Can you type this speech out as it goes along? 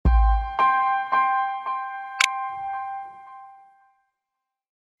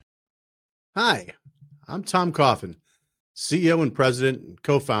Hi, I'm Tom Coffin, CEO and President and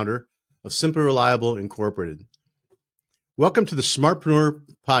co-founder of Simply Reliable Incorporated. Welcome to the smartPRENEUR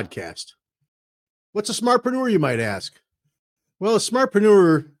podcast. What's a smartPRENEUR, you might ask? Well, a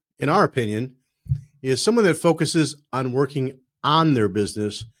smartPRENEUR, in our opinion, is someone that focuses on working on their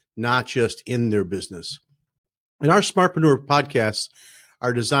business, not just in their business. And our smartPRENEUR podcasts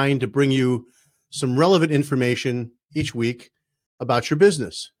are designed to bring you some relevant information each week about your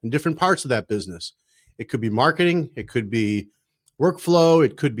business and different parts of that business. It could be marketing, it could be workflow,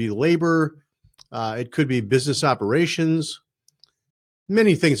 it could be labor, it could be business operations,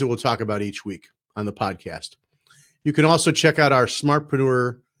 many things that we'll talk about each week on the podcast. You can also check out our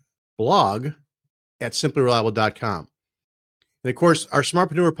smartPRENEUR blog at simplyreliable.com. And of course, our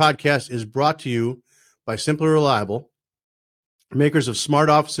smartPRENEUR podcast is brought to you by Simply Reliable, makers of Smart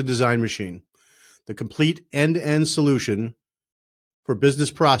Office and Design Machine, the complete end-to-end solution for business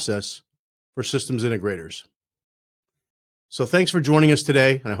process for systems integrators. So thanks for joining us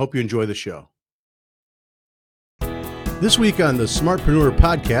today, and I hope you enjoy the show. This week on the smartPRENEUR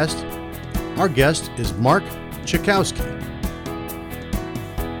podcast, our guest is Mark Cichowski.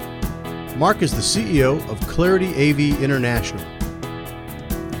 Mark is the CEO of Clarity AV International.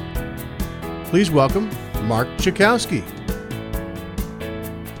 Please welcome Mark Cichowski.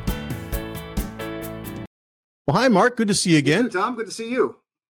 Well, hi, Mark. Good to see you again. Good, Tom. Good to see you.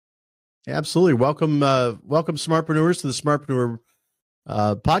 Absolutely. Welcome, smartPRENEURs to the smartPRENEUR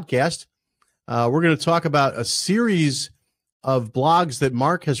podcast. We're going to talk about a series of blogs that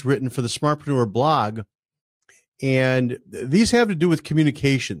Mark has written for the smartPRENEUR blog, and these have to do with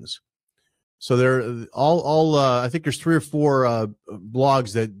communications. So they're all I think there's 3 or 4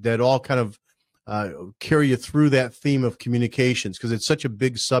 blogs that all kind of carry you through that theme of communications because it's such a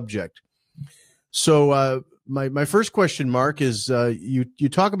big subject. So my first question, Mark, is you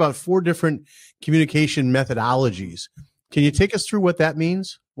talk about 4 different communication methodologies. Can you take us through what that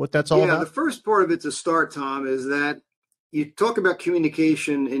means? What that's all about? Yeah, the first part of it to start, Tom, is that you talk about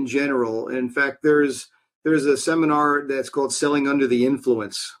communication in general. In fact, there's a seminar that's called Selling Under the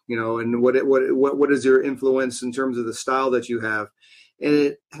Influence, and what is your influence in terms of the style that you have. And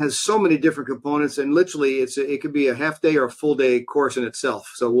it has so many different components, and literally it could be a half day or a full day course in itself.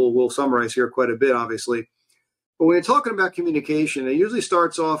 So we'll summarize here quite a bit, obviously. But when you're talking about communication, it usually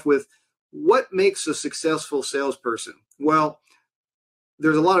starts off with what makes a successful salesperson. Well,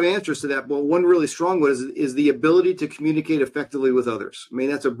 there's a lot of answers to that, but one really strong one is the ability to communicate effectively with others. I mean,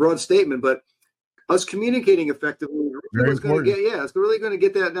 that's a broad statement, but us communicating effectively is going to it's really going to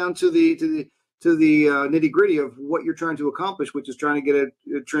get that down to the nitty gritty of what you're trying to accomplish, which is trying to get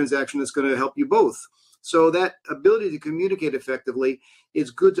a transaction that's going to help you both. So that ability to communicate effectively, it's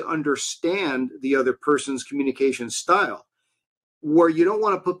good to understand the other person's communication style, where you don't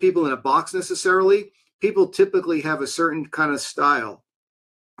want to put people in a box necessarily. People typically have a certain kind of style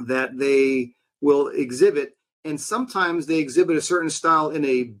that they will exhibit, and sometimes they exhibit a certain style in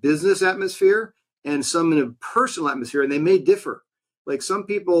a business atmosphere and some in a personal atmosphere, and they may differ. Like some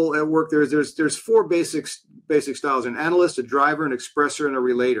people at work, there's 4 basic styles: an analyst, a driver, an expresser, and a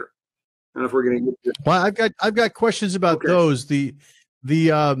relator. I don't know if we're going to get to. Well, I've got questions about those. The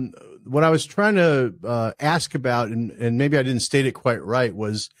what I was trying to ask about, and maybe I didn't state it quite right,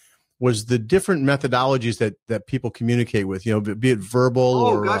 was the different methodologies that people communicate with, be it verbal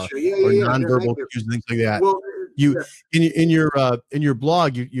or nonverbal cues and things like that. Well, in your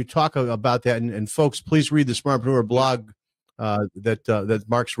blog, you talk about that, and folks, please read the smartPRENEUR blog that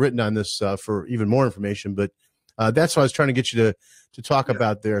Mark's written on this for even more information. But that's what I was trying to get you to talk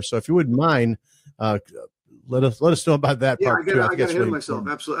about there. So if you wouldn't mind, let us know about that part. I got to hear myself.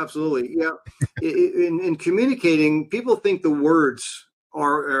 Absolutely. Yeah. In communicating, people think the words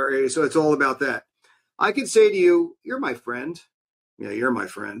are so it's all about that. I could say to you, "You're my friend." Yeah, you're my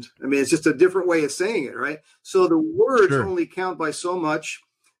friend. I mean, it's just a different way of saying it, right? So the words only count by so much.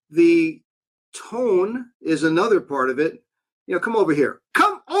 The tone is another part of it. Come over here.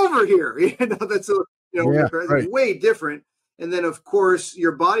 Come over here. That's way different. And then, of course,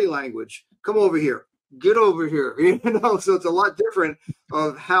 your body language. Come over here. Get over here. So it's a lot different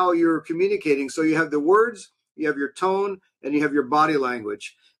of how you're communicating. So you have the words, you have your tone, and you have your body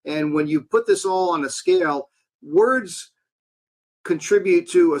language. And when you put this all on a scale, words contribute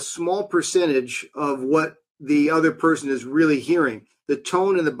to a small percentage of what the other person is really hearing. The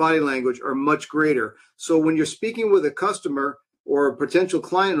tone and the body language are much greater. So when you're speaking with a customer or a potential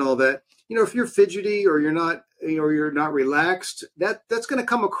client and all that, if you're fidgety or you're not relaxed, that's going to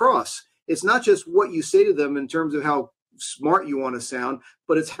come across. It's not just what you say to them in terms of how smart you want to sound,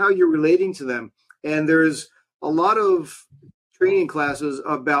 but it's how you're relating to them. And there's a lot of training classes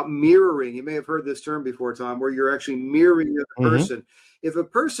about mirroring. You may have heard this term before, Tom, where you're actually mirroring the other person. If a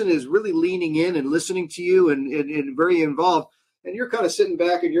person is really leaning in and listening to you and very involved, and you're kind of sitting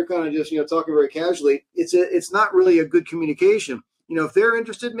back and you're kind of just, talking very casually, it's not really a good communication. If they're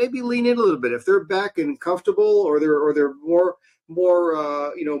interested, maybe lean in a little bit. If they're back and comfortable, or they're more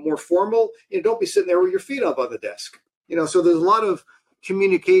formal, don't be sitting there with your feet up on the desk. So there's a lot of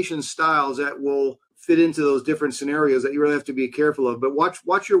communication styles that will fit into those different scenarios that you really have to be careful of. But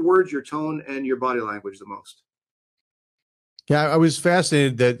watch your words, your tone, and your body language the most. Yeah, I was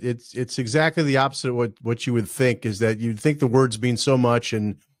fascinated that it's exactly the opposite of what you would think, is that you'd think the words mean so much,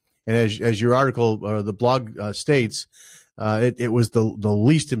 and as your article or the blog states, it was the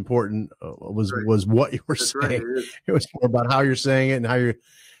least important was what you were saying. Right. It was more about how you're saying it and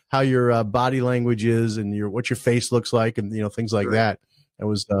how your body language is and what your face looks like, and things like that. It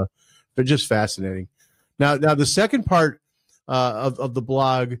was they're just fascinating. Now the second part of the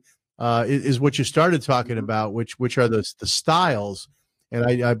blog is what you started talking about, which are the styles.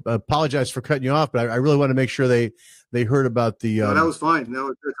 And I apologize for cutting you off, but I really want to make sure they heard about the. No, that was fine.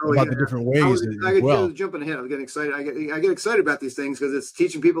 No, totally about the different ways. I was jumping ahead. I was getting excited. I get excited about these things because it's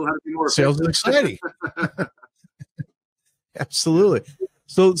teaching people how to be more sales is exciting. Absolutely.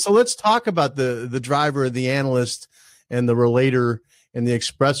 So let's talk about the driver, the analyst, and the relator and the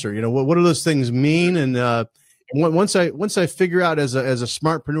expressor. What do those things mean? And once I figure out as a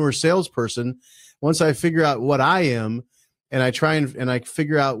smartpreneur salesperson, once I figure out what I am, and I try and I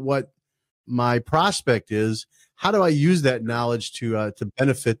figure out what my prospect is, how do I use that knowledge to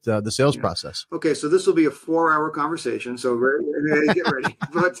benefit the sales process? Okay, so this will be a 4-hour conversation. So get ready.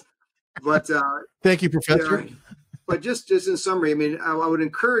 But thank you, Professor. But just in summary, I would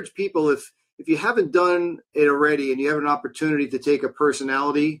encourage people, if you haven't done it already and you have an opportunity to take a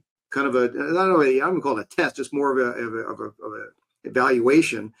personality kind of I don't call it a test, just more of a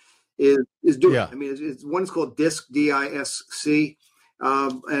evaluation, is do it. It's one's called DISC, DISC,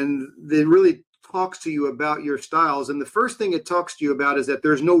 and it really talks to you about your styles. And the first thing it talks to you about is that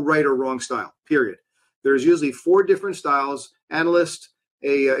there's no right or wrong style, period. There's usually 4 different styles: analyst,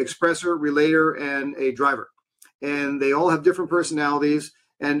 a expressor, relator, and a driver. And they all have different personalities.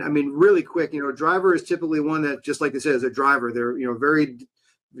 And really quick, a driver is typically one that, just like they said, is a driver. They're, very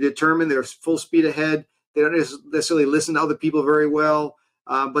determined. They're full speed ahead. They don't necessarily listen to other people very well,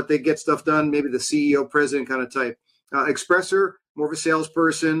 but they get stuff done. Maybe the CEO, president kind of type. Expressor, more of a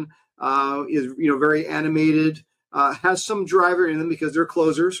salesperson, is very animated, has some driver in them because they're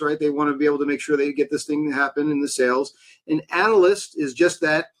closers, right? They want to be able to make sure they get this thing to happen in the sales. An analyst is just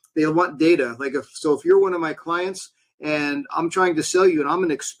that. They want data. If you're one of my clients and I'm trying to sell you and I'm an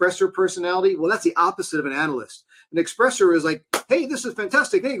expressor personality, well, that's the opposite of an analyst. An expressor is like, hey, this is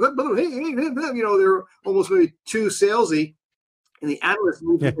fantastic. Hey, they're almost maybe too salesy. And the analyst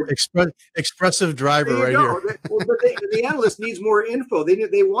needs expressive driver right here. The analyst needs more info.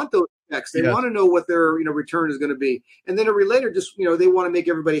 They want those checks. They want to know what their return is going to be. And then a relator just they want to make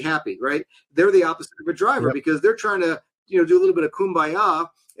everybody happy, right? They're the opposite of a driver because they're trying to do a little bit of kumbaya,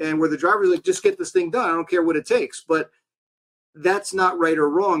 and where the driver's like, just get this thing done. I don't care what it takes. But that's not right or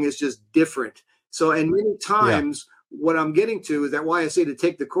wrong. It's just different. So, and many times what I'm getting to is that why I say to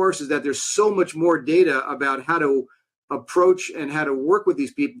take the course is that there's so much more data about how to approach and how to work with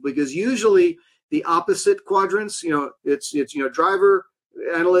these people, because usually the opposite quadrants, it's driver,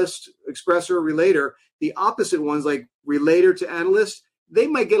 analyst, expressor, relator. The opposite ones, like relator to analyst, they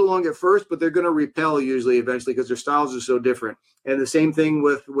might get along at first, but they're going to repel usually eventually because their styles are so different. And the same thing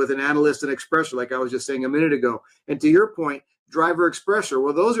with an analyst and expressor, like I was just saying a minute ago. And to your point, driver, expressor,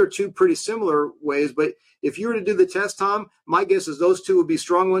 well, those are 2 pretty similar ways. But if you were to do the test, Tom, my guess is those 2 would be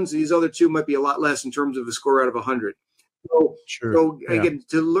strong ones. These other 2 might be a lot less in terms of a score out of 100. So again,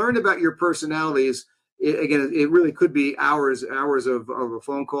 to learn about your personalities, it really could be hours of a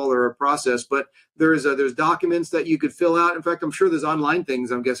phone call or a process. But there's documents that you could fill out. In fact, I'm sure there's online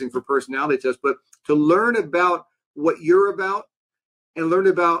things, I'm guessing, for personality tests. But to learn about what you're about and learn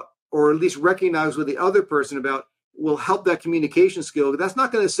about, or at least recognize what the other person about, will help that communication skill. That's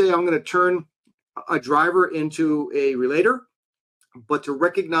not going to say I'm going to turn a driver into a relator, but to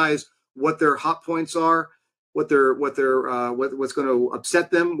recognize what their hot points are, what's going to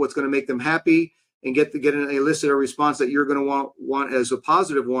upset them, what's going to make them happy, and get an elicit a response that you're going to want as a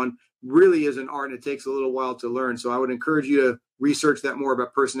positive one, really is an art, and it takes a little while to learn. So I would encourage you to research that more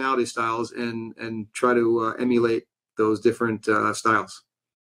about personality styles and try to emulate those different styles.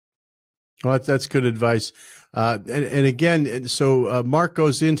 Well, that's good advice. And again, so Mark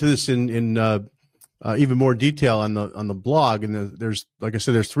goes into this in even more detail on the blog, and there's, like I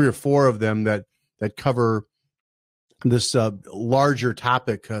said, there's 3 or 4 of them that cover this larger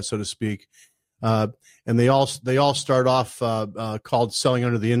topic, so to speak. And they all start off called selling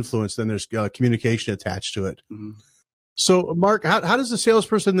under the influence. Then there's communication attached to it. Mm-hmm. So, Mark, how does the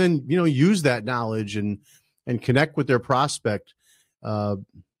salesperson then use that knowledge and connect with their prospect,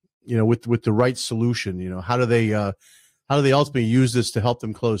 with the right solution? How do they ultimately use this to help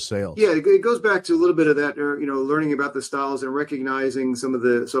them close sales? Yeah, it goes back to a little bit of that, learning about the styles and recognizing some of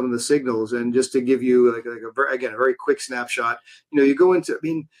the signals. And just to give you a very quick snapshot, you go into,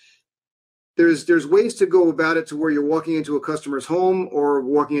 there's ways to go about it to where you're walking into a customer's home or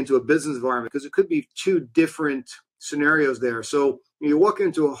walking into a business environment, because it could be two different scenarios there. So you walk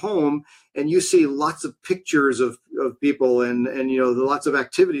into a home and you see lots of pictures of people and lots of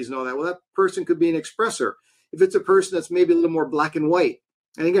activities and all that. Well, that person could be an expressor. If it's a person that's maybe a little more black and white,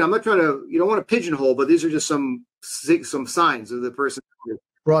 and again, I'm not trying to, you don't want to pigeonhole, but these are just some signs of the person.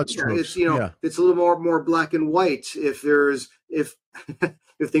 Broad strokes. It's a little more black and white. If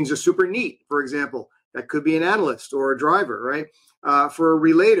if things are super neat, for example, that could be an analyst or a driver, right? For a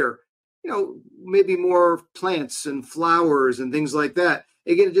relator, maybe more plants and flowers and things like that.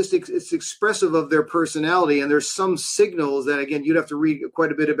 Again, it's expressive of their personality. And there's some signals that, again, you'd have to read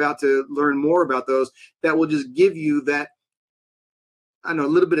quite a bit about to learn more about those, that will just give you that, a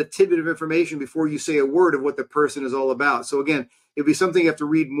little bit of tidbit of information before you say a word of what the person is all about. So again, it'd be something you have to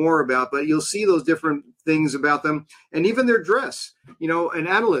read more about, but you'll see those different things about them, and even their dress. An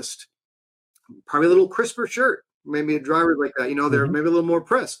analyst, probably a little crisper shirt, maybe a driver like that. They're maybe a little more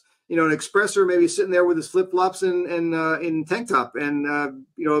pressed. An expressor maybe sitting there with his flip flops and in tank top and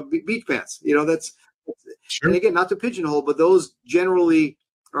beach pants. That's sure. And again, not to pigeonhole, but those generally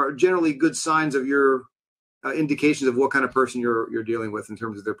good signs of your indications of what kind of person you're dealing with in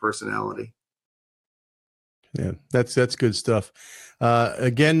terms of their personality. Yeah, that's good stuff.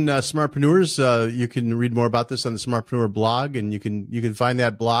 Again, smartpreneurs, you can read more about this on the smartPRENEUR blog, and you can find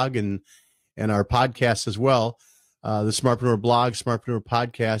that blog and our podcast as well. The smartPRENEUR blog, smartPRENEUR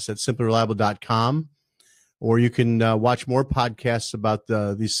podcast at simplyreliable.com, or you can watch more podcasts about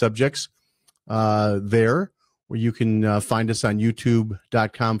these subjects there, or you can find us on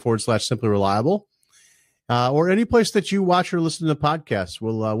youtube.com/simplyreliable, or any place that you watch or listen to podcasts.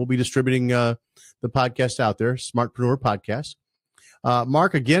 We'll be distributing the podcast out there, smartPRENEUR podcast.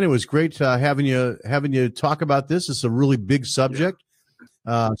 Mark, again, it was great having you talk about this. It's a really big subject.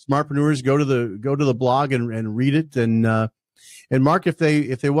 Smartpreneurs, go to the blog and read it. And Mark, if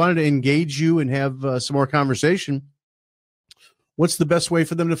they wanted to engage you and have some more conversation, what's the best way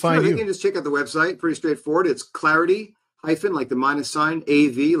for them to find you? They can just check out the website. Pretty straightforward. It's clarity - like the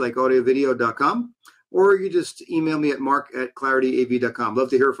 -AV, like audiovideo.com, or you just email me at mark@clarityav.com. Love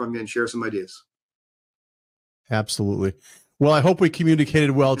to hear from you and share some ideas. Absolutely. Well, I hope we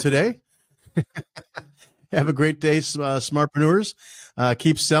communicated well today. Have a great day, smartpreneurs.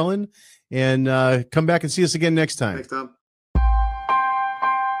 Keep selling, and come back and see us again next time. Thanks, Tom.